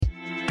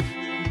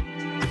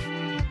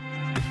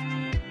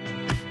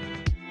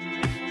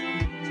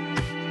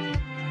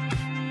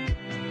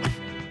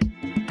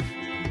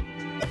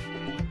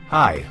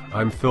Hi,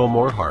 I'm Phil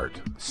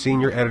Morehart,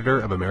 Senior Editor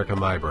of American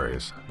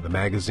Libraries, the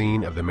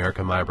magazine of the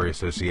American Library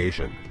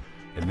Association,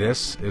 and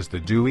this is the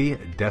Dewey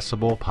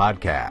Decibel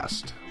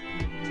Podcast.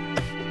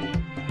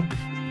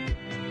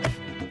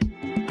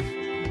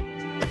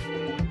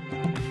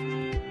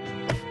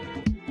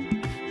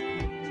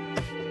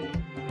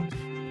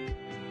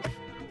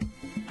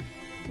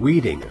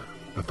 Weeding.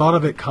 The thought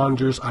of it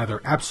conjures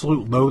either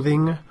absolute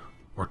loathing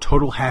or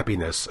total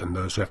happiness in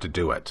those who have to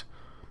do it.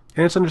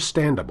 And it's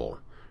understandable.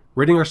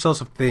 Ridding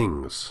ourselves of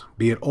things,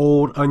 be it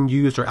old,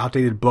 unused, or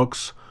outdated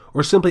books,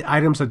 or simply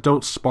items that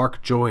don't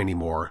spark joy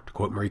anymore, to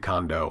quote Marie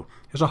Kondo,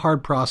 is a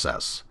hard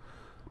process.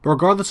 But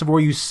regardless of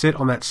where you sit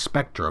on that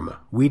spectrum,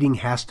 weeding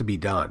has to be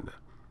done.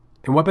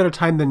 And what better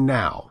time than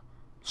now,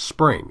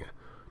 spring,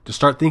 to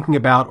start thinking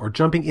about or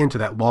jumping into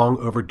that long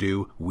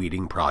overdue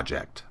weeding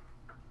project.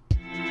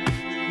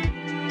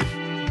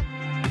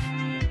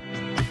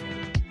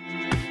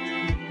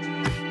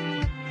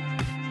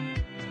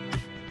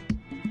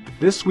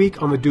 This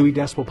week on the Dewey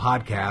Decibel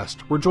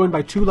Podcast, we're joined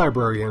by two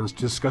librarians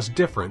to discuss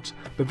different,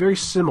 but very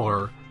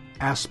similar,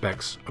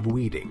 aspects of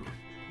weeding.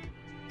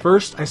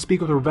 First, I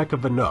speak with Rebecca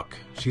Vanook.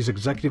 She's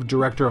Executive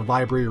Director of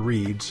Library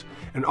Reads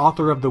and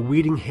author of the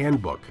Weeding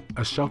Handbook,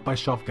 a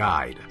shelf-by-shelf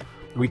guide.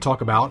 And we talk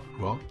about,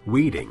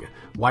 weeding,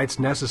 why it's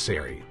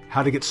necessary,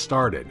 how to get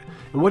started,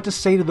 and what to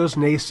say to those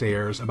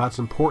naysayers about its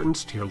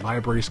importance to your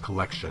library's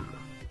collection.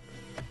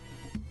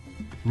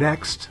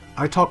 Next,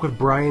 I talk with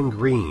Brian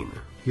Green.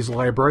 He's a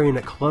librarian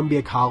at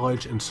Columbia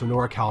College in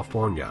Sonora,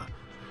 California.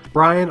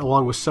 Brian,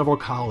 along with several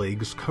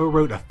colleagues,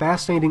 co-wrote a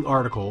fascinating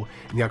article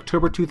in the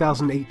October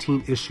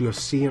 2018 issue of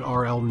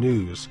CNRL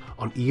News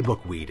on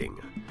ebook weeding.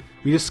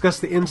 We discuss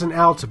the ins and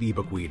outs of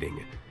ebook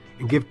weeding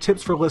and give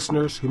tips for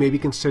listeners who may be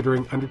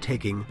considering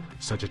undertaking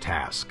such a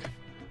task.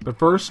 But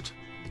first,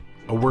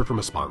 a word from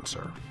a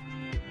sponsor.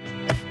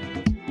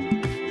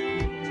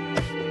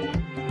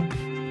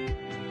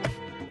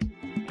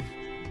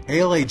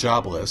 ALA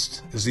Job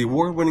List is the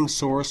award-winning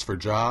source for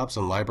jobs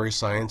in library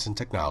science and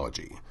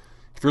technology.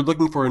 If you're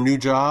looking for a new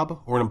job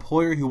or an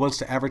employer who wants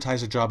to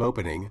advertise a job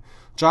opening,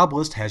 Job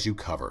List has you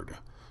covered.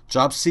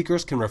 Job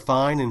seekers can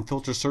refine and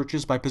filter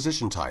searches by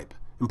position type,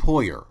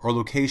 employer, or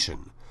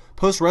location,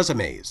 post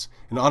resumes,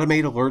 and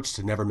automate alerts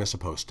to never miss a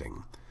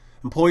posting.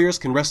 Employers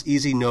can rest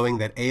easy knowing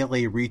that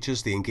ALA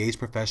reaches the engaged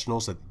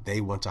professionals that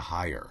they want to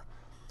hire.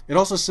 It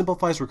also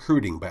simplifies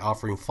recruiting by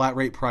offering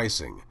flat-rate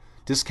pricing,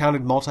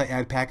 discounted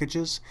multi-ad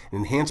packages, and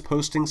enhanced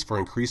postings for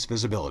increased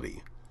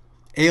visibility.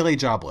 ALA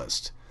Job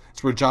List.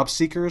 It's where job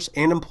seekers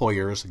and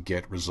employers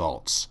get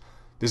results.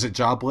 Visit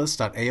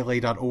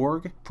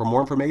joblist.ala.org for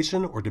more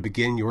information or to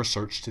begin your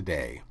search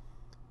today.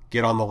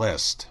 Get on the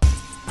list.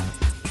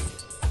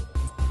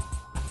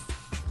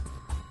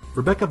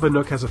 Rebecca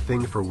Vanook has a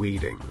thing for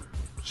weeding.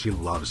 She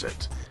loves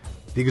it.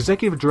 The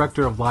Executive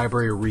Director of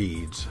Library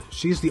Reads,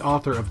 she's the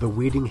author of the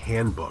Weeding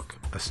Handbook,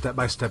 a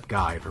step-by-step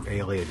guide from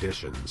ALA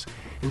Editions,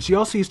 and she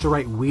also used to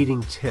write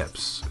Weeding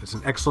Tips. It's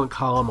an excellent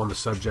column on the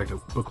subject at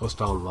Booklist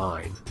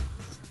Online.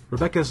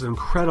 Rebecca is an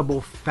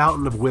incredible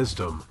fountain of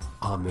wisdom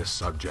on this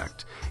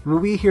subject. And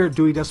when we here at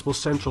Dewey Decibel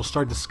Central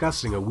started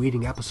discussing a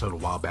weeding episode a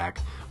while back,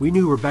 we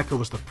knew Rebecca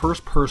was the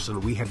first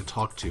person we had to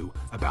talk to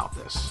about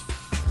this.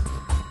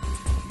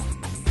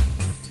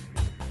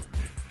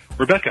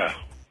 Rebecca,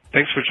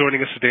 thanks for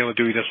joining us today on the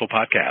Dewey Decibel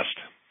Podcast.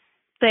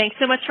 Thanks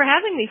so much for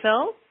having me,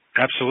 Phil.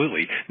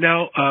 Absolutely.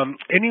 Now,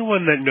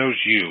 anyone that knows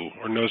you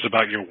or knows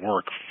about your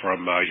work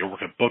from your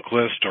work at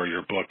Booklist or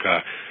your book,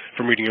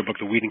 from reading your book,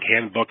 The Weeding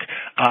Handbook,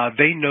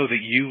 they know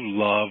that you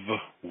love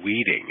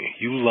weeding.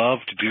 You love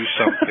to do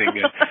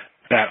something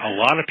that a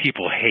lot of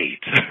people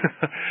hate.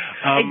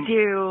 I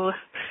do.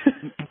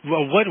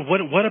 Well,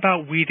 what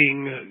about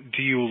weeding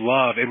do you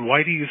love, and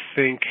why do you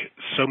think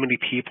so many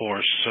people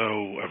are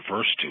so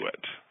averse to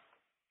it?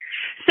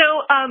 So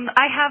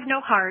I have no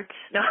heart.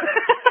 No,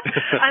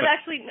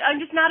 I'm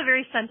just not a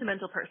very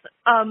sentimental person.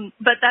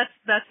 But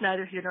that's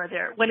neither here nor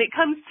there. When it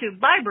comes to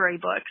library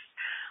books,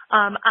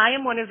 I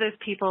am one of those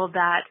people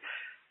that,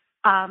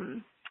 I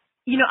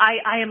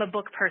am a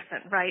book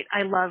person, right?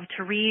 I love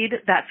to read.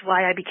 That's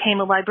why I became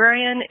a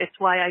librarian. It's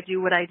why I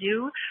do what I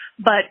do.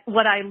 But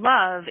what I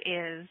love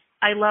is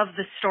I love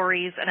the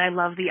stories and I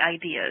love the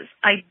ideas.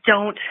 I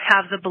don't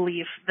have the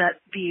belief that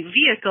the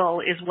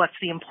vehicle is what's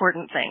the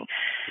important thing.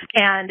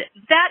 And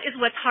that is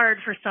what's hard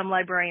for some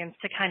librarians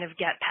to kind of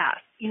get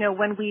past.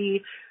 When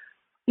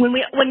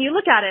you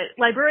look at it,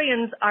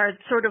 librarians are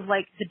sort of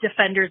like the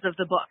defenders of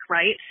the book,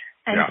 right?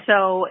 And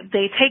so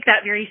they take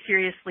that very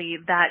seriously,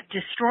 that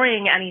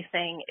destroying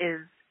anything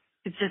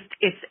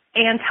it's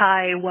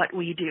anti what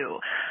we do.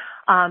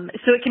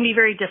 So it can be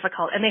very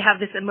difficult, and they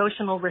have this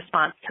emotional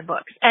response to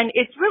books, and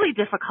it's really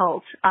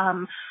difficult.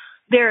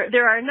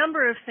 There are a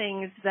number of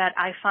things that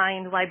I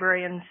find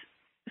librarians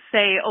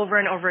say over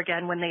and over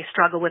again when they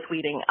struggle with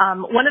weeding.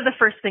 One of the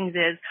first things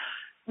is,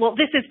 well,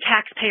 this is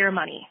taxpayer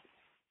money,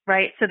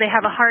 right? So they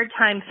have a hard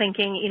time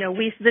thinking,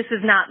 this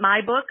is not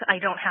my book. I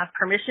don't have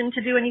permission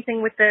to do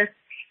anything with this.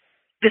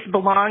 this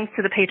belongs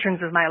to the patrons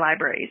of my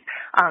libraries.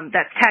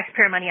 That's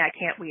taxpayer money. I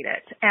can't weed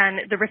it.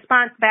 And the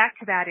response back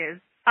to that is,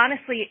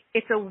 honestly,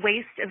 it's a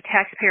waste of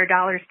taxpayer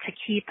dollars to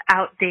keep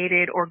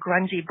outdated or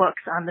grungy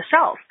books on the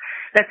shelf.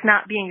 That's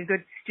not being a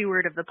good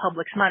steward of the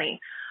public's money.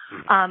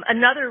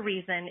 Another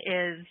reason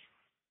is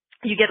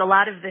you get a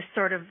lot of this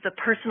sort of the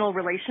personal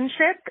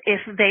relationship.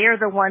 If they are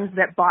the ones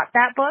that bought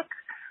that book,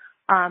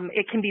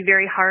 it can be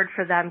very hard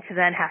for them to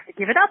then have to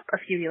give it up a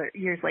few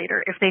years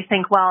later. If they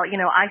think, well, you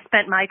know, I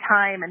spent my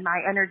time and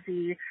my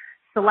energy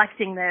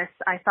selecting this.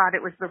 I thought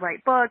it was the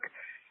right book.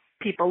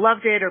 People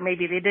loved it, or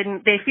maybe they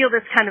didn't. They feel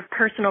this kind of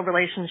personal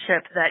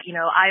relationship that, you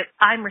know,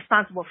 I'm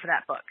responsible for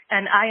that book.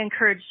 And I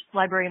encourage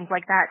librarians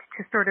like that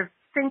to sort of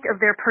think of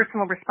their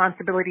personal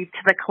responsibility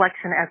to the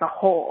collection as a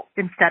whole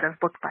instead of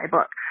book by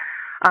book.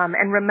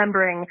 And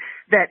remembering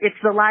that it's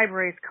the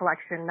library's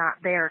collection, not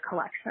their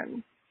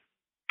collection.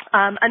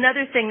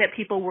 Another thing that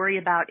people worry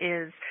about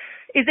is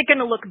it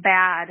going to look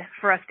bad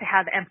for us to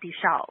have empty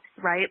shelves,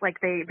 right? Like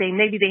they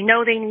maybe they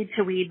know they need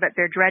to weed, but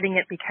they're dreading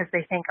it because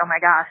they think, oh my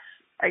gosh,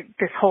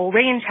 this whole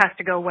range has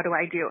to go. What do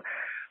I do?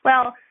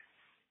 Well,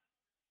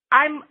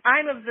 I'm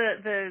of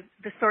the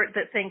sort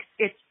that thinks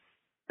it's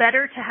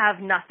better to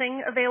have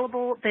nothing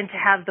available than to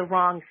have the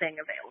wrong thing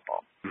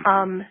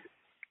available.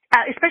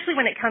 Especially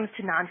when it comes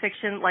to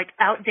nonfiction, like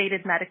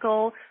outdated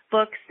medical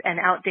books and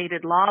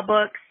outdated law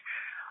books.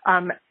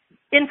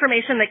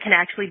 Information that can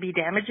actually be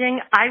damaging,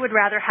 I would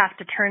rather have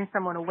to turn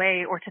someone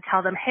away or to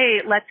tell them, hey,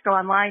 let's go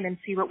online and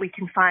see what we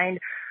can find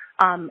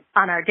on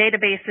our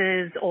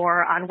databases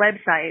or on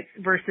websites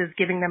versus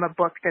giving them a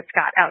book that's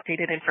got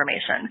outdated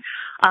information.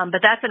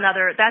 But that's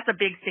a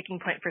big sticking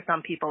point for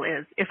some people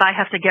is if I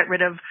have to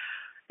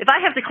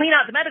clean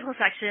out the medical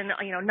section,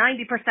 you know,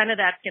 90% of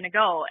that's going to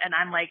go. And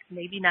I'm like,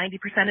 maybe 90%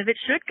 of it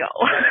should go.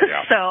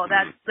 Yeah. So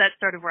that's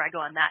sort of where I go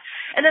on that.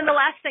 And then the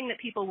last thing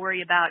that people worry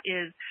about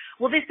is,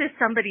 well, this is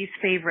somebody's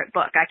favorite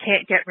book. I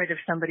can't get rid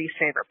of somebody's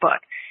favorite book.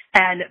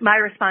 And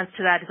my response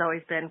to that has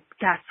always been,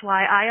 that's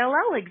why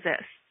ILL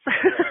exists.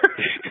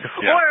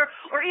 Yeah.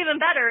 Or even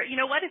better, you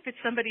know what? If it's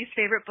somebody's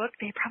favorite book,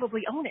 they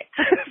probably own it.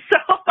 So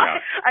yeah.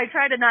 I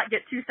try to not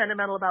get too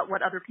sentimental about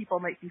what other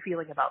people might be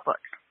feeling about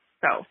books.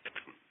 So.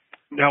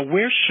 Now,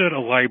 where should a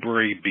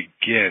library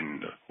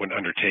begin when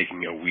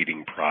undertaking a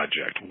weeding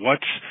project?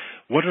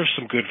 What are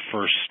some good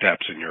first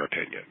steps in your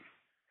opinion?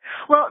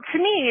 Well, to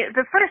me,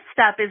 the first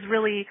step is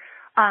really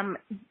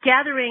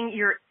gathering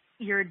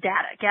your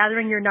data,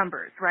 gathering your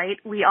numbers, right?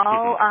 We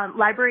all,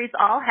 libraries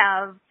all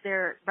have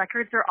their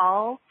records are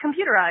all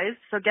computerized.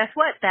 So guess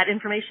what? That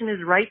information is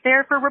right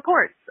there for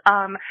reports.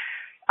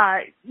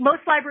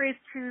 Most libraries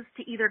choose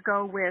to either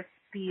go with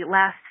the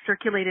last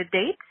circulated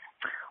date,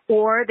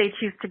 or they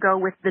choose to go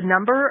with the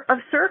number of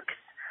circs.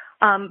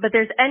 But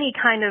there's any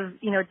kind of,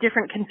 you know,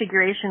 different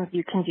configurations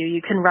you can do.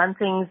 You can run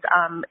things,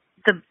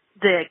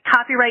 the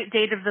copyright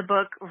date of the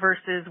book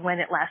versus when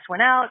it last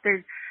went out.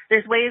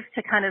 There's ways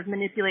to kind of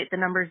manipulate the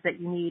numbers that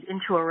you need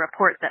into a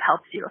report that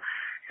helps you.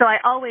 So I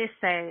always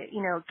say,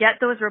 you know, get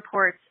those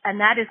reports, and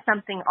that is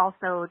something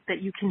also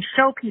that you can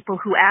show people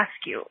who ask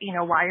you, you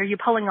know, why are you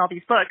pulling all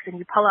these books? And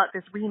you pull out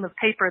this ream of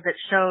paper that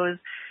shows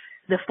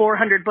the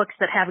 400 books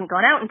that haven't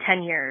gone out in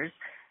 10 years.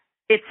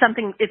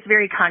 It's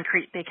very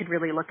concrete. They could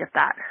really look at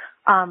that.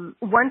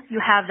 Once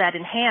you have that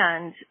in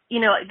hand, you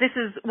know, this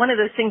is one of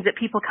those things that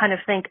people kind of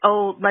think,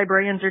 oh,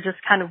 librarians are just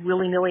kind of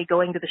willy-nilly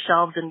going to the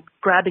shelves and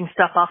grabbing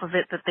stuff off of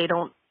it that they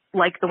don't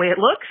like the way it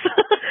looks.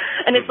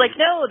 And it's like,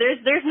 no, there's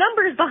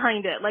numbers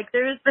behind it. Like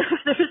there's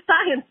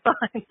science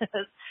behind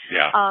this.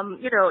 Yeah.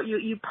 You know,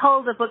 you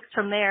pull the books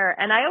from there.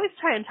 And I always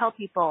try and tell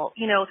people,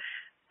 you know,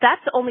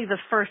 that's only the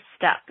first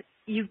step.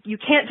 You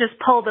can't just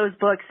pull those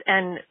books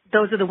and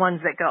those are the ones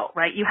that go,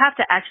 right? You have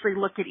to actually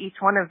look at each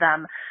one of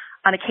them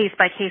on a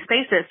case-by-case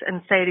basis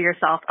and say to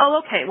yourself,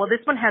 oh, okay, well,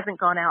 this one hasn't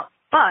gone out,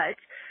 but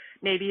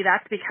maybe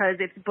that's because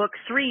it's book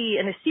 3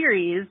 in a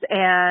series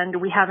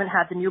and we haven't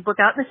had the new book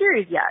out in the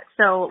series yet.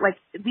 So, like,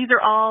 these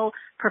are all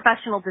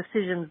professional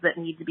decisions that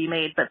need to be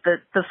made, but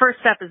the first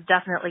step is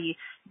definitely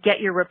get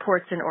your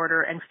reports in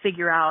order and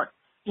figure out,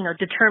 you know,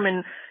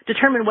 determine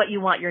what you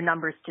want your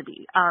numbers to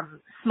be.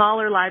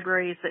 Smaller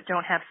libraries that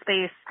don't have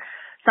space,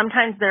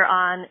 sometimes they're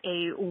on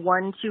a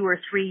 1, 2, or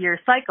 3 year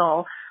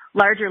cycle.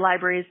 Larger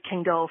libraries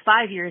can go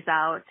 5 years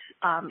out.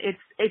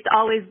 It's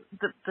always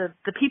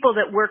the people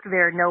that work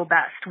there know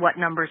best what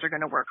numbers are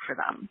going to work for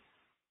them.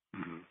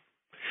 Mm-hmm.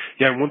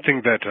 Yeah, and one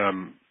thing that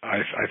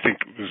I think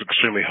is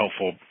extremely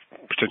helpful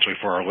potentially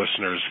for our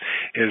listeners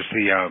is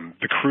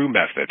the CREW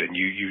method, and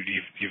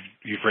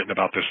you've written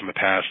about this in the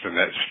past, and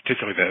that's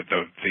particularly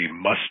the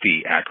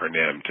MUSTY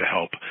acronym to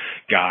help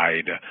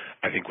guide,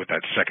 I think, with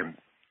that second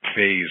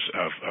phase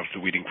of the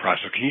weeding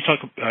process. Can you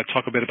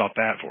talk a bit about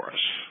that for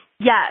us?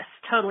 Yes,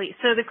 totally.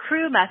 So the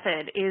CREW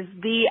method is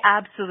the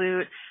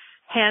absolute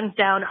hands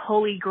down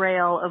holy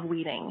grail of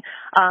weeding.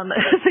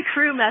 The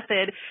CREW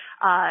method,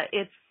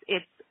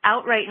 it's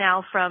out right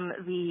now from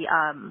the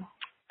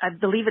I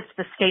believe it's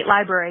the State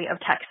Library of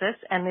Texas,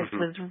 and this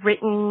was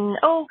written,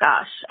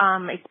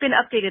 it's been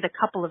updated a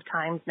couple of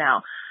times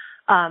now.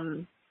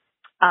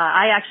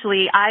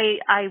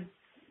 I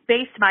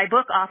based my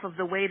book off of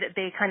the way that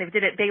they kind of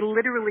did it. They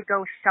literally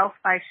go shelf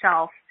by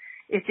shelf.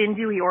 It's in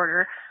Dewey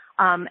order.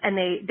 And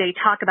they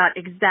talk about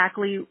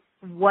exactly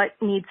what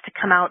needs to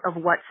come out of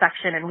what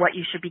section and what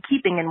you should be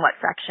keeping in what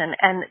section.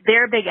 And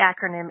their big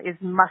acronym is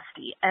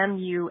MUSTIE,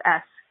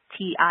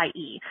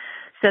 M-U-S-T-I-E.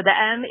 So the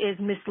M is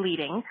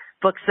misleading,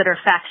 books that are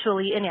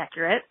factually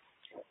inaccurate.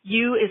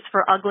 U is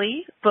for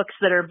ugly, books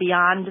that are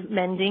beyond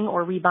mending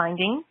or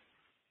rebinding.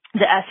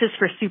 The S is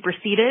for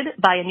superseded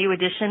by a new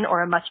edition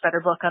or a much better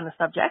book on the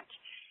subject.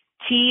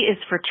 T is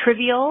for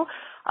trivial,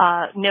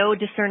 no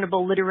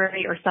discernible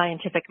literary or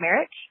scientific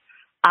merit.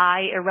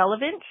 I,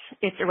 irrelevant.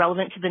 It's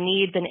irrelevant to the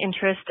needs and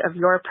interest of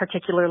your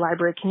particular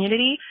library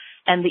community.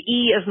 And the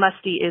E of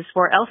musty is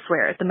for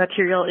elsewhere. The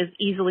material is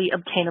easily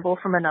obtainable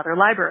from another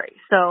library.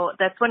 So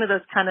that's one of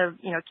those kind of,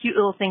 cute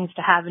little things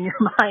to have in your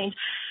mind.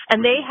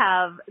 And they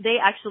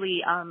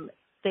actually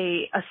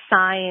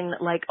assign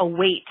like a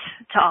weight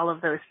to all of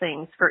those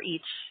things for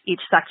each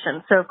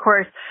section. So of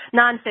course,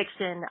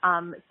 nonfiction,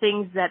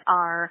 things that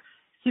are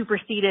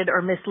superseded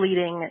or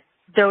misleading,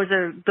 those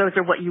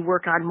are what you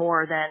work on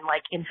more than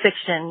like in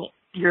fiction.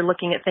 You're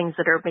looking at things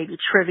that are maybe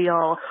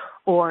trivial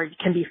or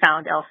can be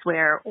found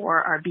elsewhere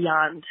or are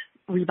beyond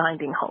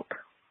rebinding hope.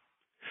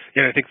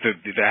 Yeah, I think the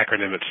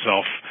acronym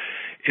itself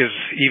is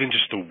even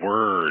just the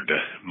word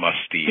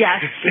musty.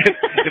 Yes.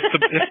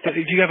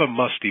 if you have a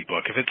musty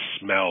book, if it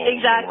smells,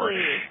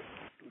 exactly,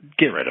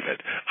 get rid of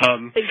it.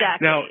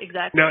 Exactly.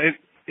 Now,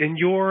 in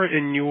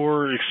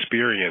your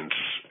experience,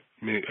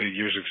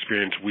 years of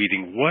experience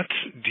weeding, what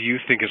do you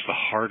think is the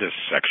hardest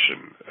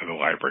section of the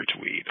library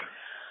to weed?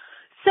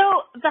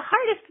 So the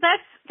hardest,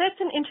 that's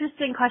an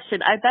interesting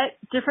question. I bet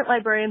different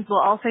librarians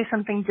will all say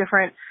something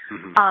different.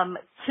 Mm-hmm.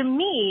 To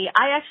me,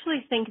 I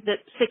actually think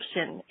that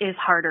fiction is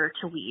harder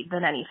to weed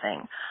than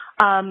anything.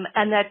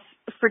 And that's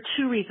for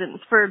two reasons.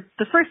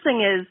 The first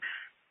thing is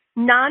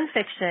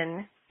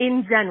nonfiction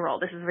in general,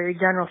 this is a very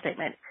general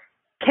statement,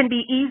 can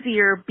be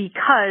easier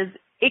because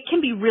it can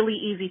be really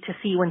easy to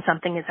see when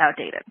something is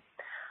outdated.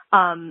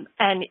 And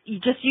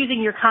just using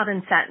your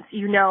common sense,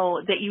 you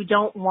know that you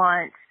don't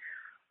want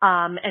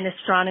an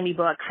astronomy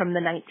book from the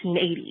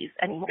 1980s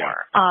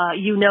anymore. Yeah.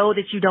 You know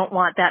that you don't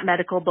want that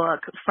medical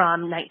book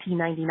from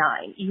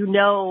 1999. You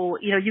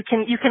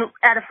can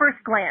at a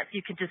first glance,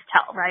 you can just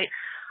tell, right?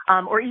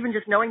 Or even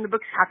just knowing the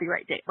book's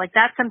copyright date. Like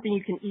that's something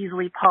you can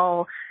easily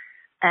pull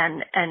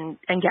and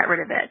get rid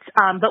of it.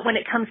 But when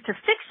it comes to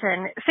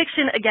fiction,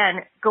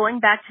 again,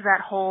 going back to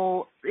that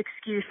whole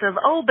excuse of,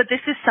 but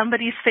this is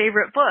somebody's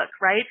favorite book,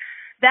 right?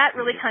 That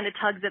really kind of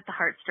tugs at the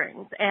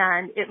heartstrings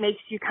and it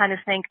makes you kind of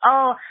think,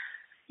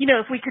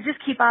 if we could just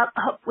keep up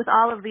with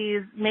all of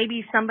these,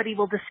 maybe somebody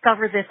will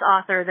discover this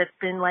author that's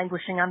been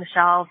languishing on the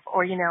shelf,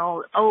 or,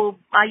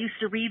 I used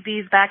to read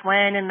these back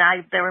when and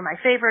they were my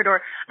favorite,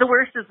 or the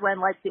worst is when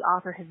like the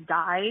author has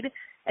died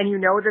and you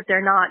know that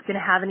they're not going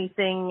to have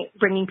anything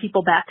bringing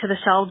people back to the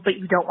shelves, but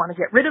you don't want to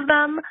get rid of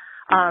them.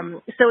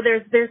 So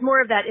there's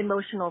more of that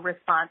emotional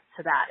response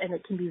to that, and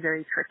it can be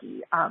very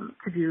tricky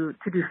to do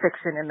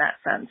fiction in that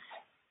sense.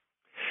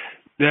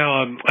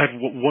 Now, I have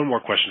one more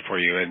question for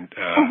you, and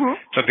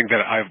something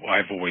that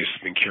I've always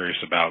been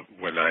curious about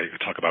when I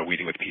talk about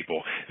weeding with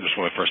people, and it's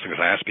one of the first things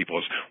I ask people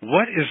is,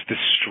 what is the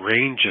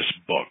strangest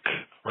book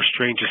or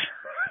strangest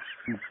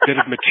bit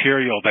of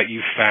material that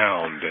you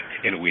found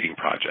in a weeding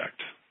project?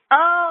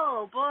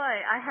 Oh,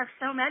 boy, I have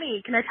so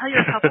many. Can I tell you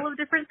a couple of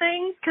different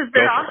things? Because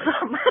they're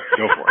awesome.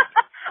 Go for it.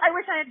 I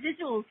wish I had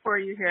visuals for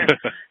you here.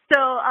 So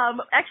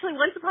actually,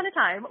 once upon a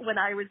time, when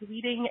I was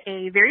weeding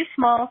a very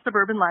small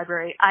suburban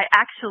library, I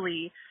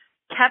actually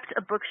kept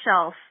a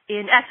bookshelf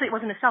actually it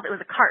wasn't a shelf, it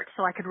was a cart,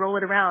 so I could roll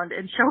it around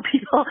and show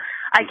people.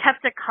 I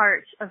kept a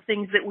cart of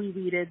things that we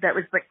weeded that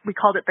was we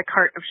called it the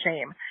cart of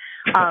shame.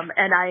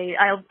 And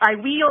I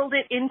wheeled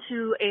it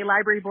into a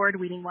library board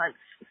meeting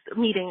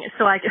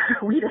so I could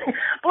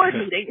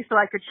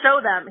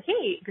show them,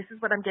 hey, this is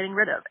what I'm getting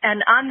rid of.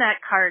 And on that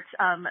cart,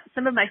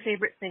 some of my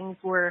favorite things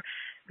were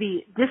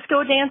the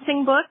disco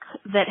dancing book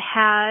that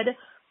had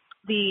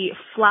the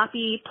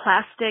floppy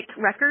plastic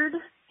record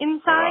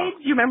inside.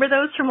 Do you remember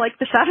those from like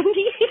the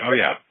 70s? Oh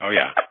yeah.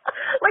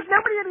 Like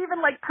nobody had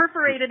even like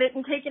perforated it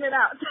and taken it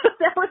out.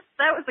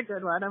 that was a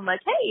good one. I'm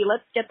like, hey,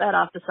 let's get that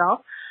off the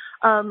shelf.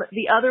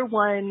 The other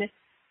one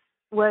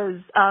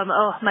was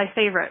my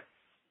favorite,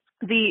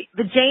 the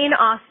Jane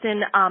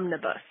Austen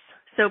omnibus.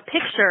 So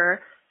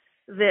picture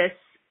this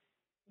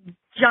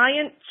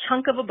giant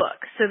chunk of a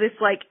book. So this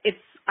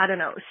it's 6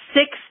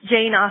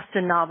 Jane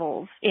Austen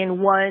novels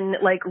in one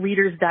like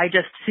Reader's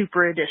Digest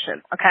super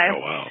edition. Okay. Oh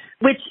wow.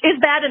 Which is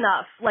bad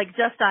enough, like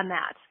just on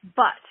that.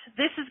 But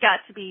this has got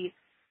to be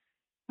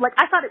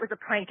I thought it was a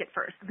prank at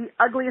first. The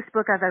ugliest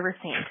book I've ever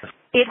seen.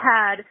 It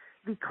had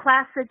the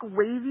classic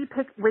wavy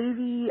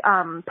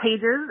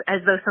pages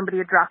as though somebody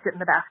had dropped it in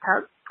the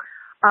bathtub.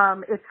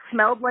 It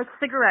smelled like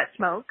cigarette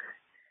smoke.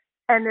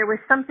 And there was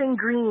something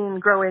green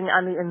growing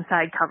on the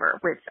inside cover,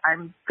 which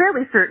I'm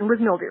fairly certain was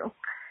mildew.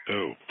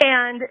 Oh.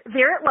 And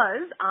there it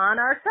was on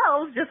our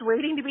shelves, just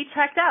waiting to be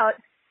checked out.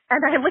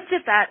 And I looked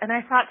at that and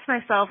I thought to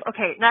myself,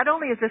 okay, not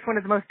only is this one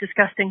of the most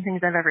disgusting things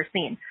I've ever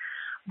seen,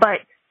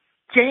 but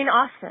Jane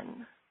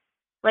Austen,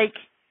 like,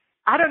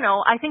 I don't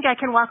know, I think I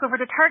can walk over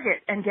to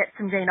Target and get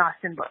some Jane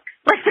Austen books.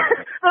 Like,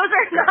 those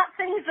are not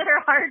things that are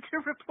hard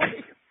to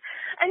replace.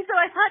 And so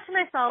I thought to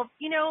myself,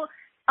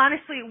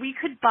 honestly, we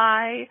could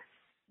buy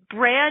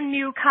brand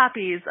new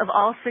copies of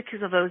all 6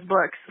 of those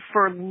books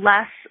for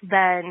less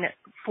than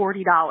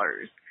 $40.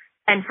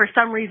 And for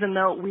some reason,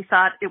 though, we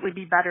thought it would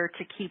be better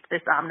to keep this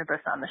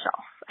omnibus on the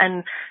shelf.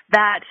 And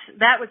that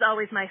was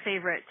always my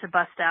favorite to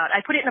bust out.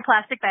 I put it in a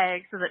plastic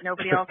bag so that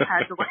nobody else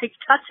had to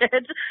touch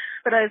it.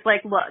 But I was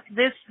like, look,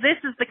 this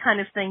is the kind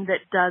of thing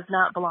that does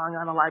not belong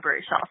on a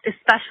library shelf,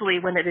 especially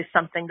when it is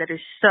something that is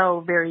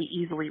so very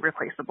easily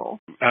replaceable.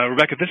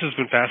 Rebecca, this has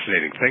been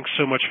fascinating. Thanks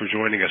so much for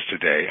joining us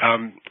today.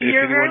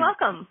 You're very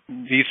welcome.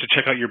 Needs to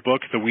check out your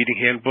book, The Weeding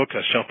Handbook,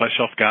 a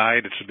shelf-by-shelf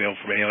guide. It's available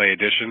from ALA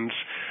Editions.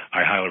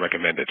 I highly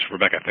recommend it.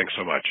 Rebecca, thanks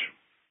so much.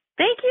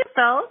 Thank you,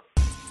 Phil.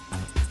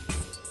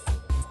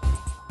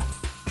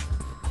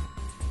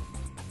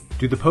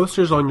 Do the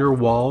posters on your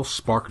walls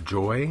spark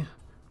joy?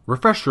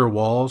 Refresh your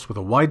walls with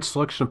a wide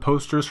selection of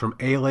posters from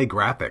ALA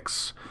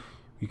Graphics.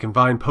 You can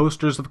find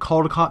posters of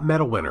Caldecott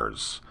Medal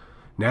winners,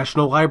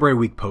 National Library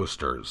Week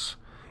posters,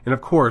 and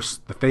of course,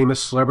 the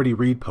famous Celebrity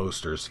Read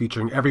posters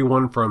featuring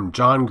everyone from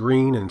John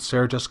Green and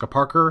Sarah Jessica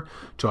Parker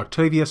to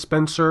Octavia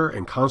Spencer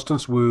and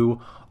Constance Wu,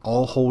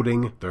 all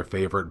holding their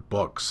favorite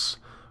books.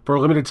 For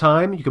a limited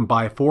time, you can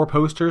buy 4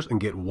 posters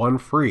and get 1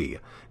 free,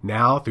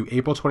 now through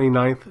April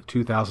 29th,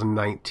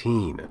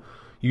 2019.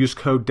 Use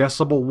code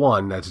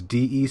DECIBEL1, that's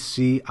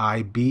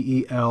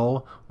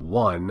DECIBEL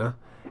 1,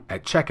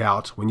 at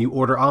checkout when you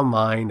order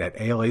online at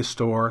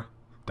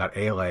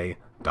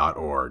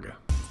alastore.ala.org.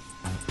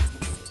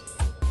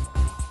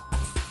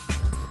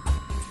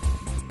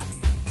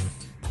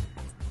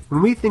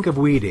 When we think of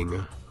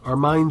weeding, our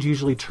minds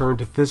usually turn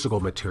to physical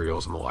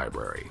materials in the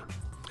library.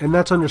 And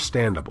that's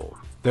understandable.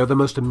 They're the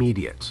most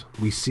immediate.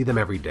 We see them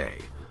every day.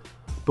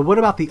 But what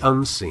about the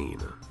unseen?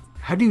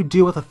 How do you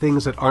deal with the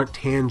things that aren't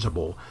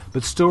tangible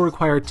but still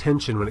require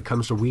attention when it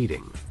comes to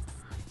weeding?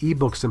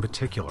 E-books in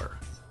particular.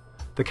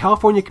 The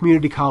California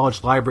Community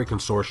College Library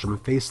Consortium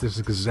faced this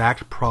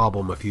exact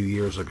problem a few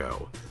years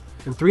ago,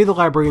 and 3 of the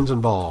librarians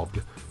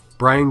involved,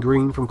 Brian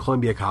Green from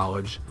Columbia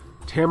College,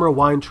 Tamara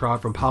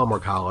Weintraub from Palomar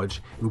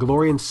College, and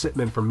Gloria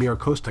Sitman from Mira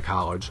Costa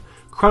College,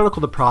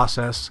 chronicled the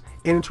process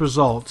and its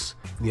results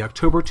in the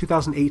October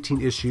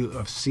 2018 issue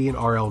of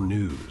CNRL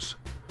News.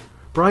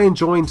 Brian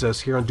joins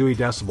us here on Dewey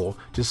Decibel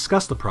to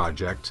discuss the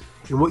project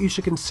and what you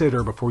should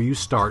consider before you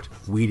start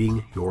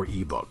weeding your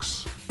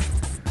ebooks.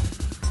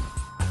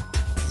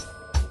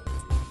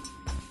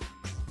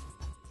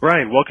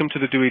 Brian, welcome to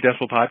the Dewey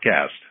Decibel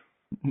podcast.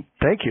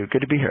 Thank you.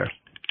 Good to be here.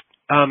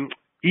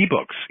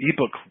 Ebooks,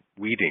 ebook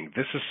weeding.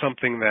 This is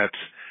something that,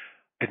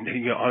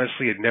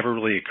 honestly, it never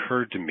really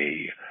occurred to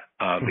me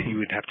that you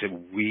would have to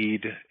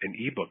weed an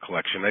ebook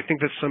collection. I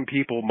think that some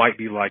people might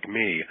be like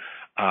me.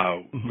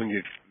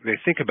 When they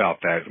think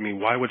about that, I mean,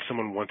 why would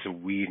someone want to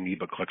weed an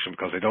ebook collection?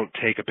 Because they don't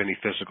take up any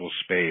physical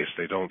space.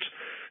 They don't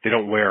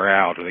wear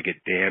out or they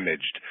get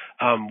damaged.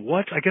 I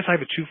guess I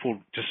have to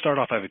start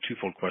off, I have a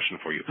twofold question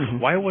for you.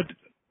 Why would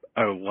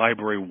a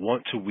library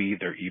want to weed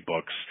their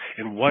ebooks,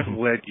 and what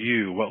led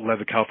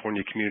the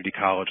California Community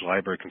College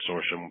Library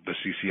Consortium, the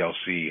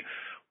CCLC,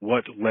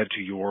 what led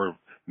to your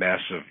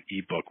massive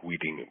ebook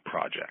weeding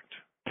project?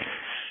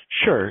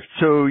 Sure.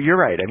 So you're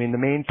right. I mean, the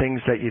main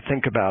things that you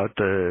think about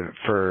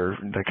for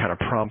the kind of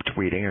prompt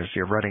weeding is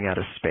you're running out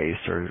of space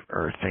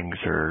or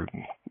things are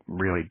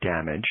really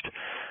damaged.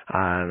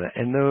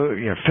 And though,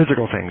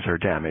 physical things are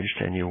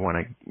damaged and you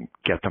want to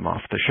get them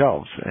off the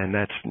shelves. And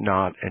that's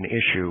not an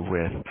issue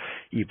with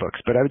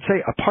ebooks. But I would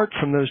say apart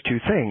from those two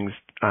things,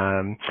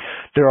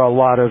 there are a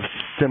lot of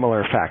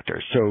similar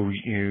factors. So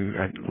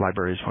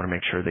libraries want to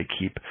make sure they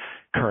keep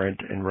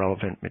current and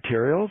relevant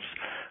materials.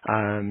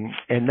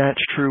 And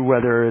that's true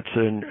whether it's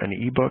an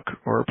ebook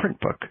or a print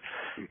book.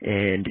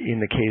 And in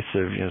the case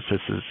of,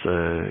 this is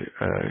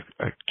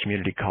a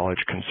community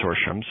college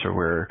consortium, so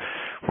we're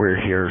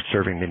here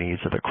serving the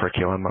needs of the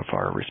curriculum of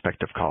our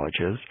respective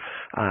colleges.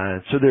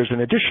 So there's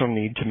an additional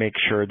need to make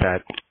sure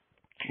that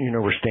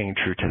we're staying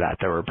true to that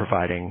we're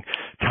providing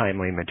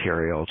timely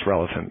materials,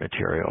 relevant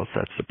materials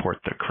that support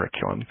the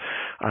curriculum.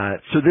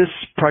 So this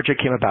project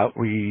came about.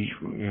 We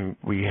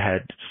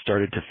had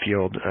started to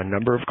field a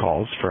number of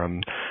calls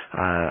from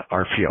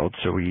our field.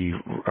 So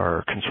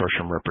our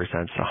consortium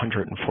represents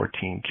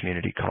 114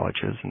 community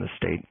colleges in the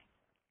state,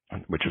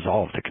 which is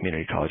all of the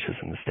community colleges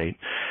in the state.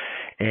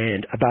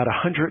 And about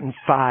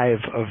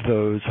 105 of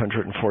those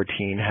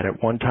 114 had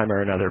at one time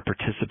or another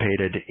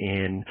participated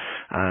in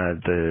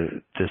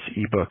this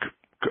ebook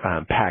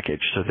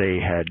package. So they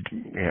had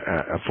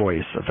a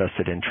voice, a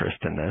vested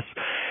interest in this.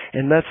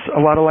 And that's a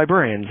lot of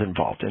librarians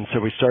involved. And so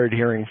we started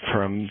hearing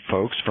from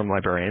folks, from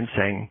librarians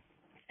saying,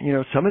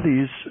 some of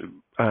these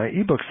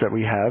ebooks that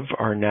we have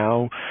are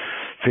now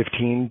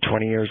 15,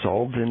 20 years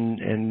old,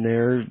 and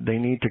they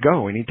need to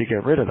go. We need to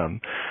get rid of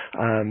them.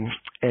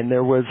 And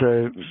there was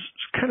a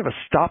kind of a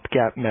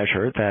stopgap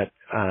measure that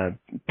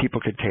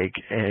people could take,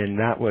 and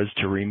that was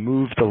to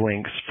remove the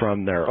links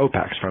from their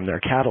OPACs, from their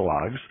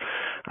catalogs,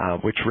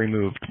 which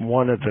removed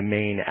one of the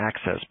main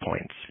access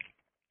points.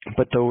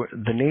 But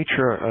the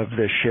nature of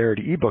the shared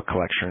ebook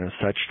collection is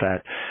such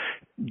that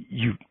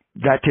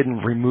that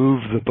didn't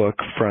remove the book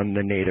from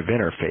the native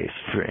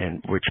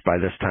interface, which by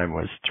this time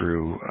was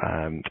through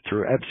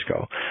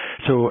EBSCO.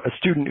 So a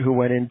student who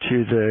went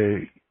into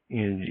the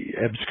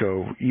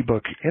EBSCO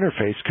ebook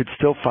interface could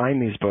still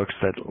find these books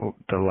that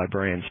the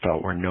librarians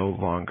felt were no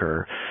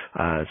longer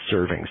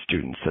serving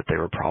students, that they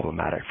were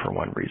problematic for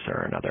one reason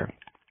or another.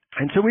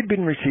 And so we'd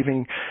been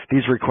receiving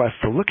these requests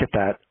to look at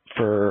that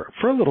for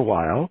a little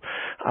while.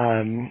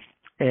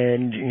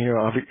 And,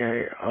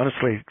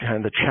 honestly, kind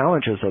of the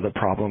challenges of the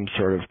problem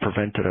sort of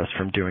prevented us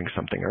from doing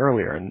something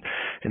earlier. And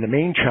the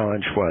main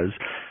challenge was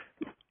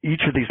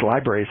each of these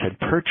libraries had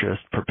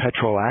purchased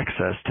perpetual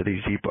access to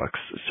these ebooks.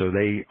 So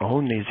they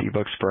own these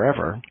ebooks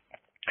forever.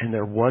 And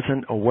there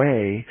wasn't a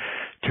way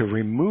to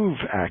remove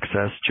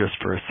access just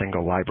for a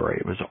single library.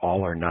 It was all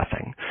or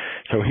nothing.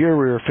 So here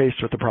we were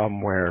faced with the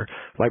problem where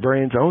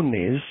librarians own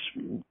these.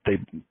 They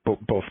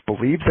both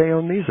believe they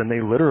own these, and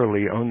they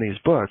literally own these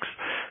books.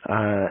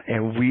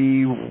 And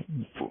we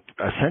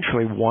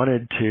essentially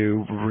wanted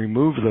to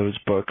remove those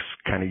books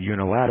kind of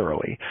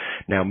unilaterally.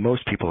 Now,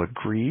 most people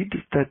agreed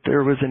that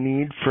there was a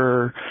need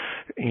for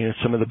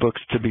some of the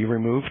books to be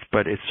removed,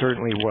 but it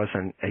certainly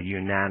wasn't a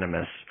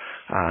unanimous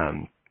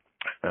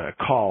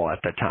call at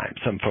the time.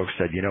 Some folks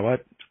said, you know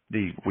what,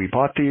 we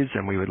bought these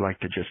and we would like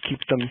to just keep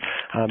them.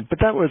 But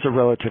that was a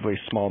relatively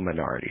small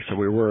minority. So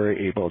we were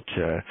able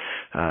to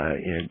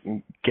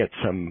get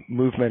some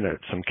movement,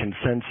 some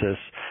consensus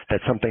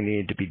that something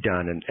needed to be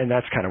done. And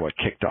that's kind of what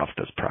kicked off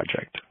this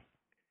project.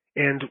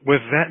 And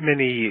with that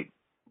many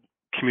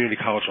community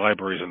college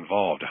libraries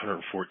involved,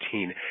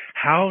 114,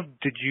 how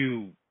did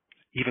you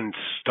even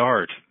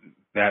start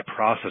that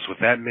process with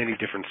that many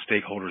different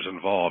stakeholders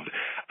involved?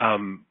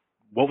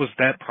 What was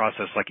that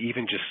process like,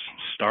 even just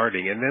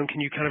starting? And then can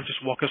you kind of just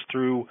walk us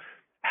through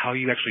how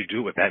you actually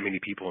do it with that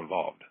many people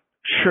involved?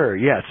 Sure,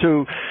 yeah.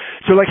 So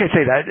like I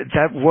say,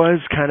 that was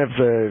kind of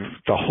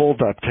the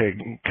holdup to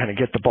kind of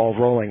get the ball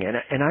rolling,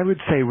 and I would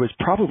say was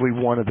probably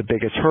one of the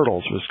biggest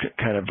hurdles was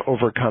kind of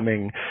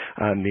overcoming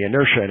the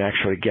inertia and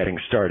actually getting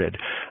started.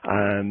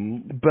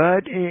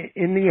 But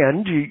in the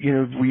end,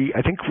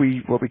 I think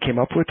what we came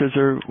up with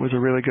was a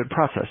really good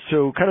process.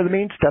 So kind of the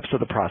main steps of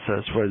the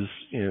process was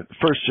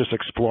first just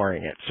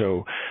exploring it.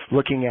 So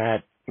looking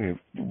at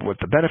what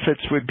the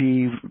benefits would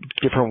be,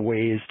 different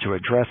ways to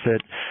address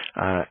it,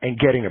 and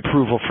getting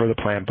approval for the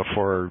plan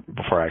before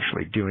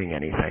actually doing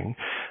anything.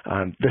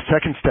 The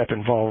second step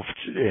involved,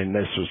 and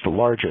this was the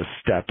largest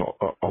step,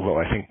 although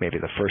I think maybe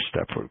the first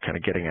step, kind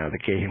of getting out of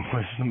the game,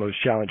 was the most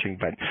challenging,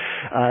 but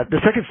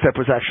the second step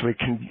was actually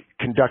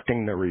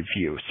conducting the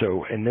review.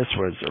 So, and this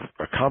was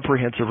a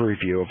comprehensive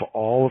review of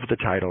all of the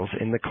titles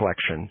in the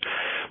collection,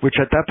 which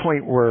at that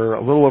point were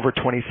a little over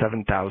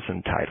 27,000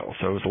 titles.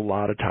 So it was a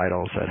lot of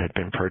titles that had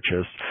been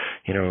purchased,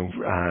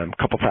 a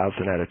couple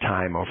thousand at a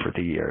time over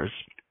the years.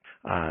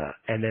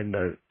 And then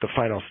the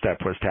final step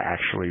was to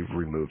actually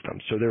remove them.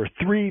 So there were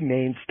three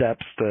main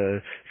steps: the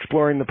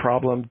exploring the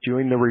problem,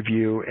 doing the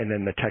review, and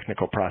then the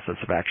technical process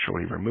of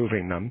actually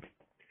removing them.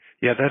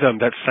 Yeah,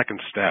 that second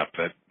step,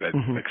 that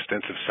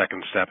extensive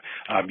second step,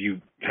 you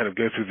kind of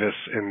go through this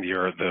in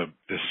the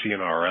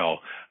CNRL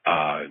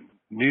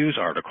news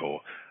article.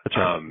 That's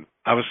right.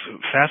 I was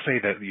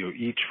fascinated that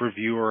each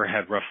reviewer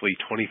had roughly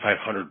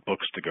 2,500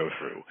 books to go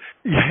through.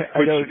 Yeah,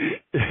 I know.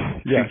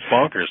 Yeah, seems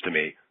bonkers to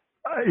me.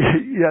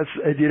 Yes,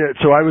 and,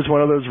 so I was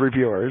one of those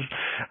reviewers,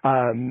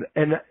 and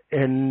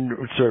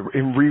so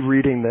in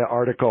rereading the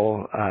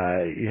article,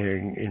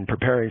 in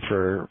preparing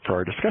for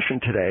our discussion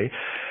today,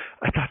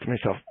 I thought to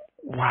myself,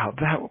 wow,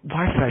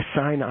 why did I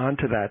sign on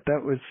to that? That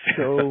was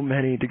so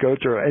many to go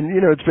through. And,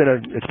 it's been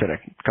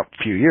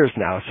a few years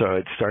now, so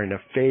it's starting to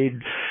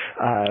fade,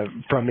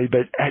 from me,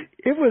 but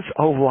it was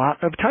a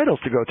lot of titles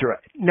to go through.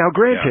 Now,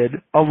 granted,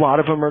 a lot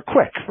of them are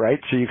quick, right?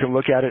 So you can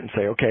look at it and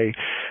say, okay,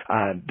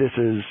 this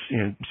is,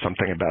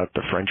 something about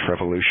the French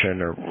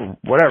Revolution or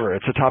whatever.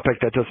 It's a topic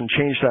that doesn't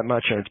change that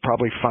much, and it's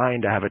probably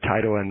fine to have a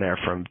title in there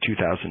from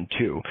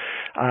 2002.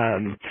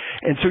 And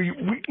so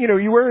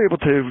you were able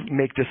to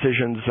make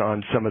decisions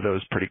on some of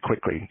those pretty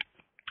quickly.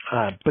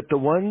 But the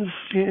ones,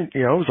 it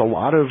was a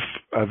lot of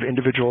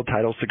individual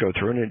titles to go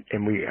through, and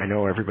I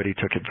know everybody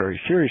took it very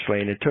seriously,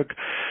 and it took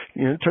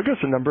us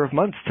a number of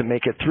months to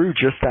make it through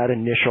just that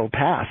initial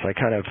pass. I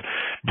kind of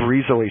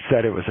breezily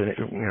said it was,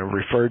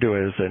 referred to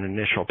as an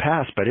initial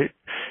pass, but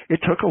it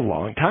took a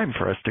long time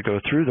for us to go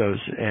through those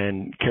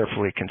and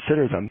carefully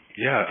consider them.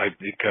 Yeah, I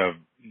think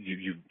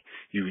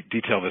you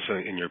detail this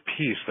in your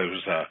piece. There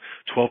was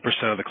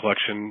 12% of the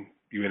collection.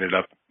 You ended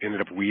up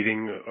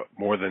weeding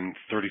more than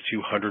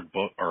 3,200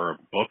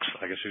 books,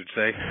 I guess you'd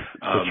say.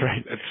 That's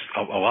right. It's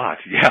a lot,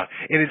 yeah.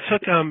 And it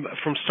took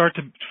from start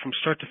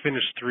to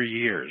finish 3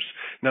 years.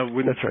 Now,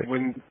 That's right.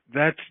 When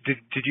that did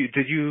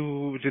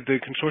the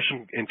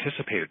consortium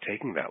anticipate it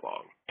taking that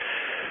long?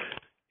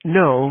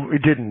 No,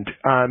 it didn't.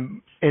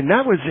 And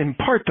that was in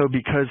part, though,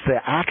 because the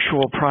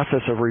actual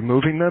process of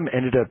removing them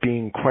ended up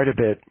being quite a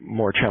bit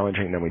more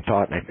challenging than we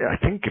thought. And I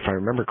think, if I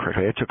remember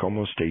correctly, it took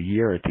almost a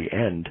year at the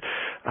end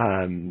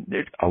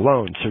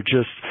alone. So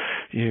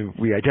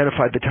we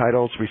identified the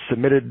titles, we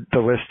submitted the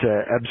list to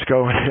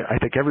EBSCO, and I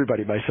think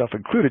everybody, myself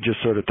included,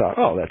 just sort of thought,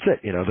 oh, that's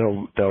it.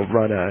 They'll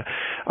run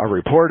a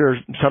report or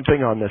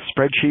something on the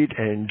spreadsheet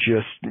and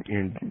just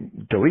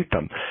delete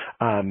them.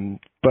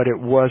 But it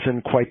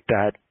wasn't quite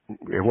that.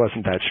 It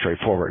wasn't that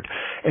straightforward.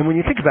 And when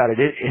you think about it,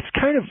 it's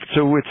kind of,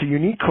 so it's a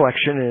unique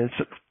collection and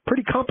it's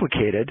pretty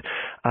complicated.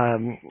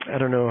 I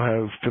don't know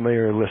how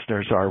familiar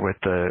listeners are with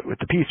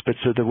the piece, but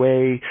so the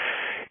way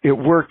it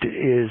worked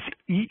is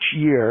each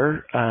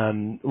year,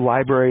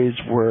 libraries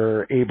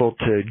were able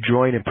to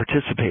join and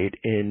participate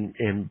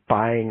in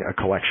buying a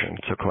collection.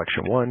 So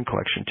collection 1,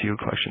 collection 2,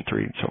 collection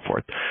 3, and so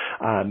forth.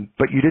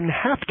 But you didn't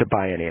have to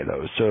buy any of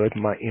those. So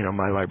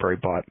my library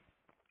bought,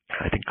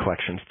 I think,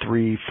 collections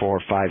 3, 4,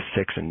 5,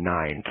 6, and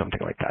 9,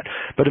 something like that.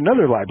 But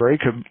another library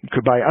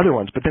could buy other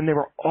ones, but then they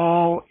were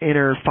all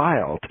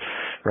inter-filed,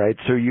 right?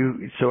 So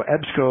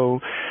EBSCO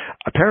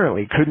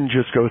apparently couldn't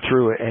just go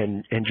through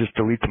and just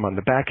delete them on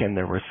the back end.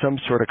 There was some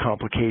sort of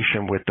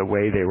complication with the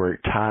way they were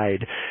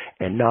tied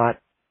and not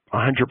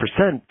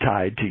 100%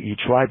 tied to each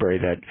library,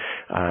 that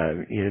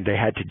they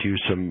had to do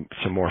some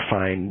more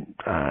fine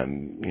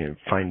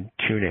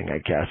tuning, I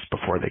guess,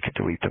 before they could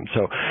delete them.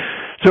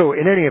 So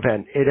in any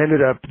event, it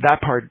ended up,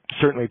 that part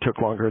certainly took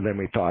longer than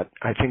we thought.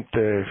 I think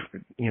the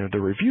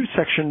review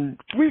section,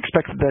 we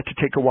expected that to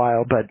take a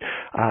while, but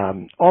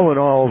all in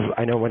all,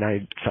 I know when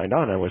I signed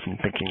on, I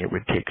wasn't thinking it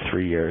would take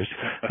 3 years,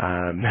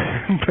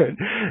 but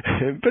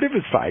it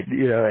was fine,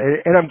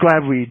 and I'm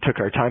glad we took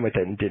our time with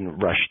it and didn't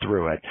rush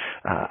through it.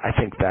 I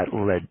think that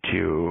led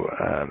to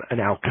an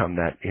outcome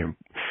that,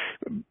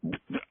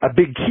 a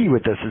big key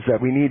with this is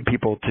that we need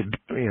people to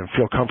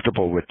feel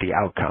comfortable with the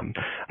outcome,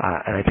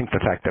 and I think the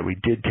fact that we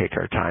did take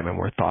our time and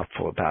were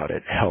thoughtful about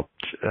it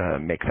helped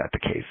make that the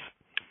case.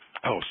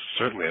 Oh,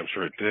 certainly, I'm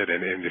sure it did,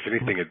 and if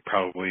anything, it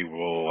probably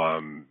will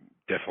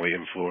definitely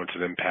influence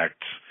and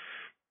impact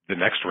the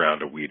next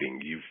round of weeding.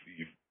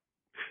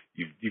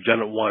 You've done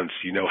it once.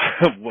 You know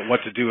what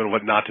to do and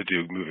what not to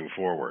do moving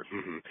forward.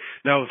 Mm-hmm.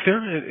 Now, if there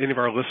are any of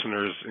our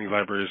listeners, any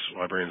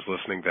librarians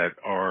listening that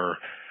are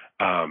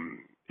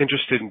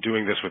interested in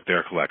doing this with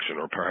their collection,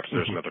 or perhaps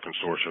there's another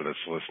consortium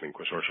that's listening,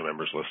 consortium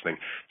members listening,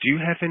 do you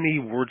have any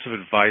words of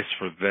advice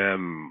for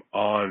them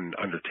on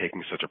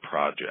undertaking such a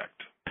project?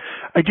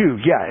 I do,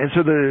 yeah. And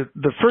so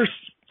the first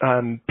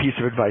piece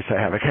of advice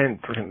I have,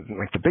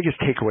 like the biggest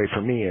takeaway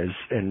for me is,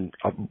 and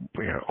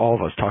all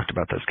of us talked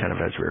about this kind of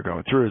as we were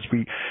going through, is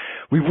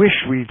we wish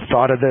we'd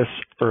thought of this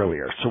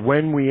earlier. So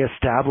when we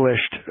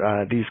established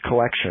these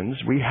collections,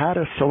 we had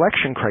a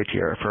selection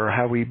criteria for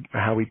how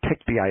we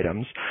picked the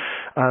items,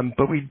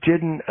 but we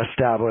didn't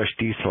establish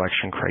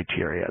deselection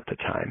criteria at the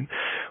time.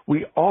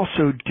 We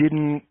also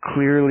didn't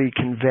clearly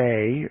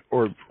convey,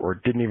 or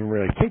didn't even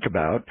really think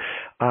about,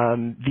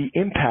 the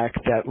impact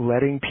that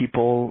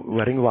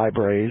letting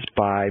libraries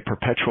buy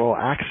perpetual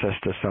access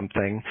to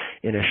something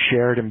in a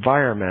shared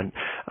environment,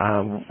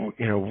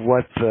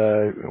 what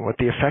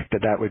the effect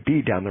that would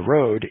be down the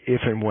road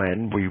if and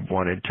when we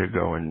wanted to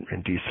go and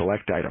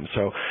deselect items.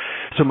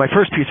 So my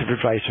first piece of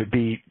advice would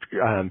be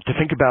to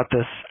think about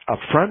this up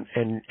front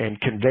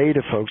and convey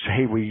to folks,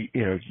 hey,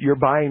 you're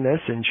buying this,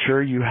 and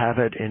sure, you have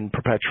it in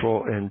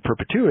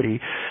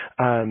perpetuity,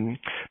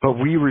 but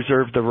we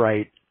reserve the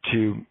right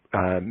to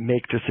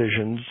make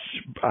decisions,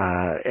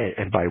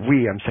 and by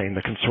we, I'm saying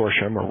the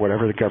consortium or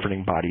whatever the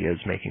governing body is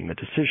making the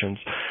decisions,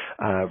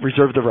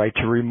 reserve the right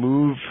to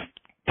remove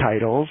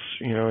titles,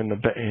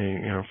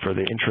 for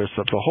the interests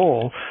of the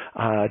whole,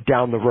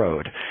 down the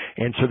road.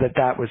 And so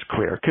that was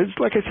clear. Because,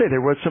 like I say,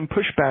 there was some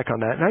pushback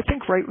on that, and I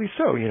think rightly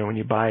so. When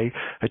you buy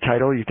a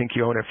title, you think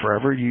you own it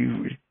forever,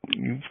 you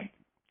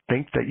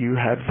think that you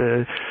have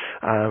the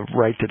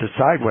right to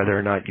decide whether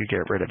or not you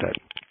get rid of it.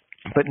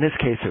 But in this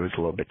case, it was a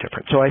little bit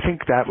different. So I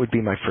think that would be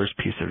my first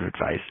piece of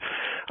advice.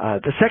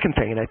 The second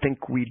thing, and I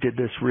think we did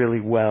this really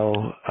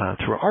well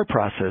through our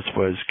process,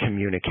 was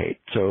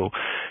communicate. So,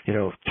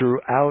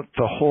 throughout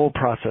the whole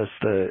process,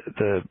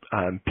 the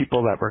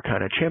people that were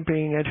kind of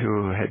championing it,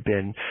 who had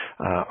been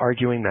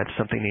arguing that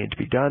something needed to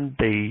be done,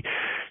 they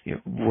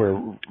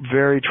were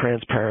very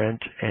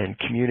transparent and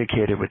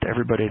communicated with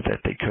everybody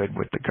that they could,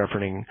 with the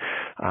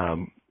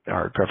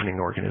our governing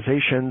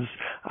organizations,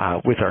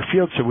 with our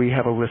field. So we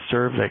have a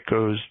listserv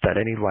that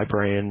any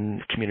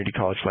community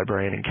college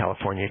librarian in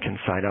California can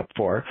sign up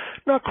for.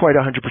 Not quite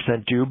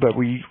 100% do, but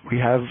we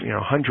have,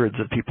 hundreds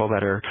of people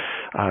that are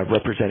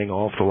representing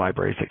all of the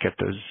libraries that get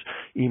those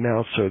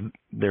emails. So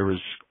there was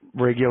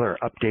regular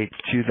updates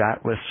to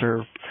that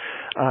listserv.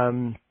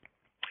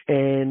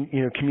 And,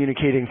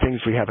 communicating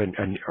things. We have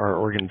our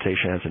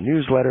organization has a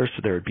newsletter,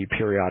 so there would be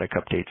periodic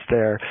updates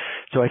there.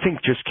 So I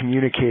think just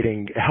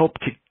communicating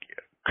helped to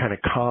kind of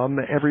calm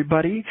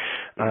everybody.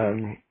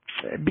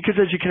 because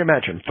as you can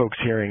imagine, folks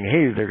hearing,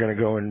 hey, they're going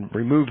to go and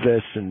remove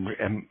this,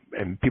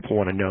 and people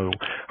want to know,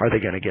 are they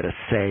going to get a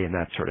say and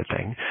that sort of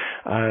thing.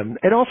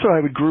 And also I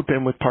would group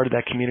in with part of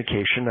that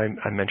communication.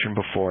 I mentioned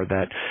before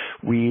that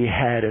we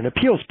had an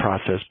appeals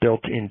process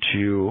built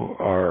into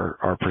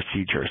our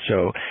procedure.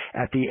 So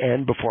at the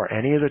end, before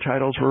any of the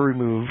titles were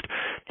removed,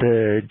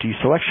 the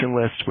deselection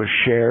list was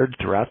shared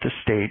throughout the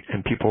state,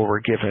 and people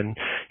were given,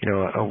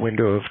 a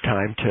window of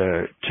time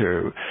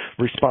to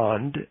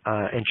respond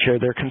and share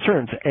their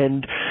concerns.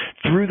 And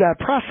through that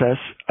process,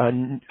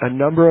 a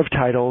number of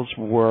titles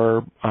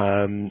were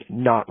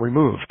not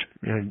removed.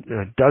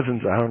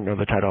 Dozens, I don't know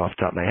the title off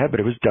the top of my head, but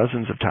it was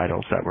dozens of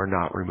titles that were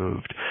not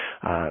removed.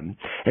 And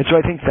so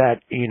I think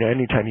that,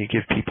 anytime you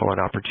give people an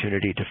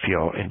opportunity to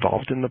feel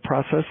involved in the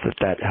process,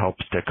 that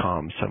helps to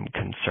calm some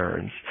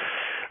concerns.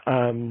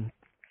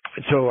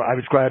 So I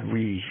was glad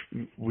we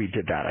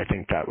did that. I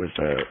think that was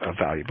a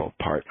valuable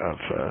part of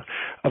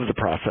the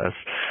process.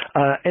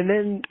 And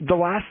then the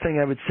last thing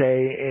I would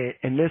say,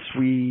 and this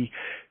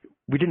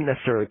we didn't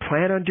necessarily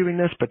plan on doing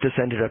this, but this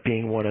ended up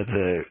being one of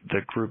the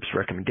group's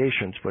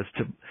recommendations, was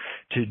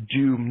to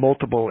do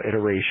multiple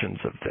iterations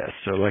of this.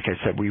 So like I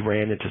said, we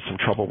ran into some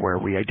trouble where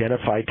we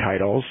identified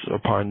titles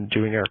upon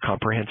doing our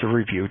comprehensive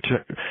review,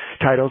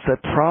 titles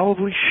that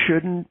probably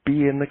shouldn't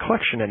be in the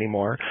collection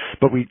anymore,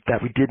 but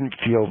that we didn't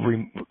feel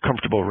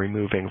comfortable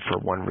removing for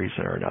one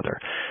reason or another.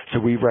 So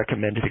we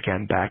recommended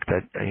again back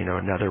that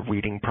another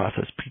weeding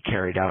process be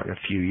carried out in a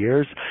few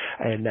years,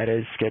 and that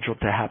is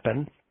scheduled to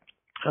happen.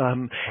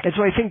 And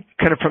so I think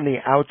kind of from the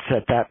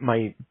outset that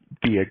might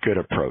be a good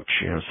approach.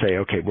 Say,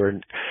 okay, we're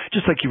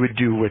just like you would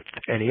do with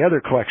any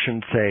other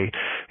collection. Say,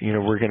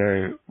 we're going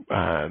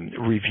to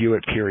review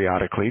it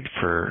periodically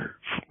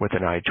with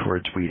an eye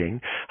towards weeding.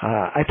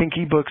 I think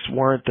ebooks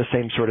warrant the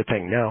same sort of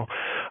thing. Now,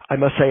 I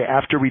must say,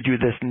 after we do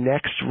this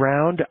next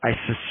round, I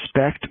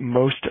suspect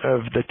most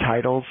of the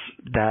titles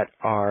that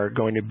are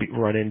going to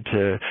run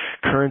into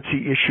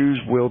currency issues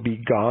will be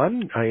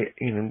gone.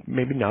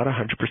 Maybe not 100%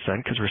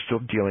 because we're still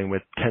dealing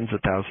with tens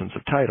of thousands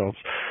of titles.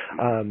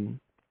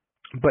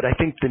 But I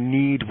think the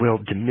need will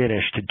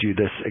diminish to do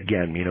this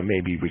again.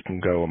 Maybe we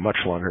can go a much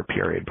longer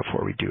period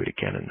before we do it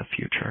again in the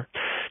future.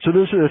 So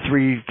those are the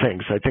three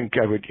things. I think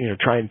I would,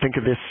 try and think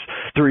of this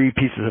three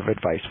pieces of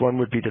advice. One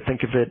would be to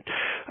think of it,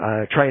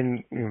 try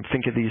and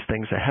think of these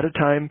things ahead of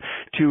time.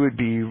 Two would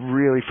be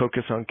really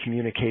focus on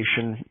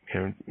communication,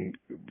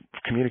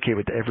 communicate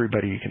with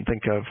everybody you can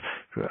think of,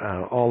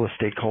 all the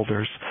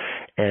stakeholders.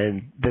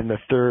 And then the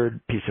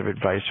third piece of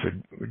advice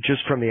would,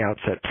 just from the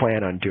outset,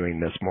 plan on doing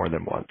this more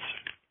than once.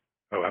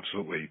 Oh,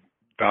 absolutely.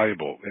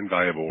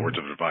 Invaluable words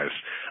of advice.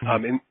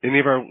 Any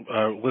of our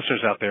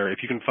listeners out there,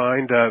 if you can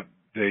find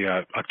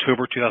the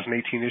October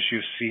 2018 issue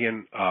of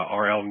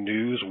CNRL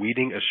News,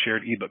 Weeding, a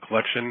Shared eBook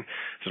Collection.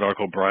 It's an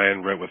article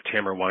Brian wrote with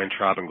Tamara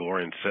Weintraub and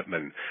Gloria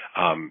Sipman.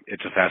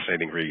 It's a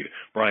fascinating read.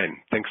 Brian,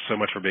 thanks so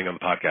much for being on the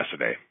podcast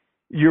today.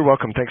 You're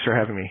welcome. Thanks for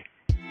having me.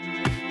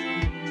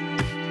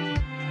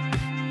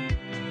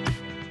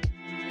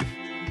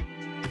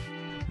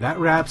 That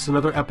wraps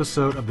another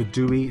episode of the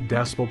Dewey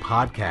Decibel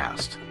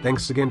Podcast.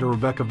 Thanks again to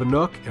Rebecca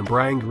Vanook and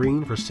Brian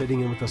Green for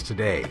sitting in with us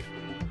today.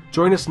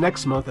 Join us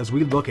next month as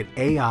we look at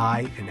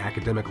AI in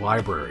academic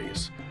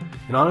libraries.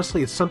 And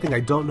honestly, it's something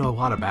I don't know a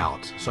lot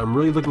about, so I'm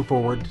really looking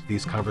forward to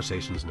these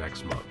conversations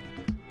next month.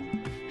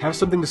 Have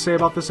something to say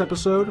about this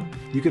episode?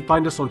 You can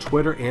find us on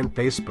Twitter and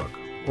Facebook,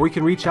 or you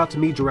can reach out to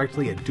me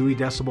directly at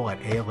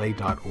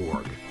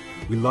deweydecibel@ala.org.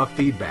 We love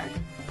feedback,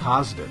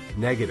 positive,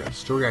 negative,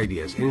 story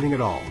ideas, anything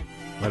at all.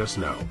 Let us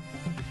know.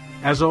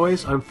 As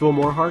always, I'm Phil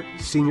Morehart,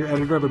 Senior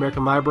Editor of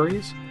American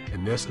Libraries,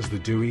 and this is the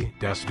Dewey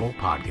Decibel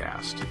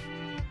Podcast.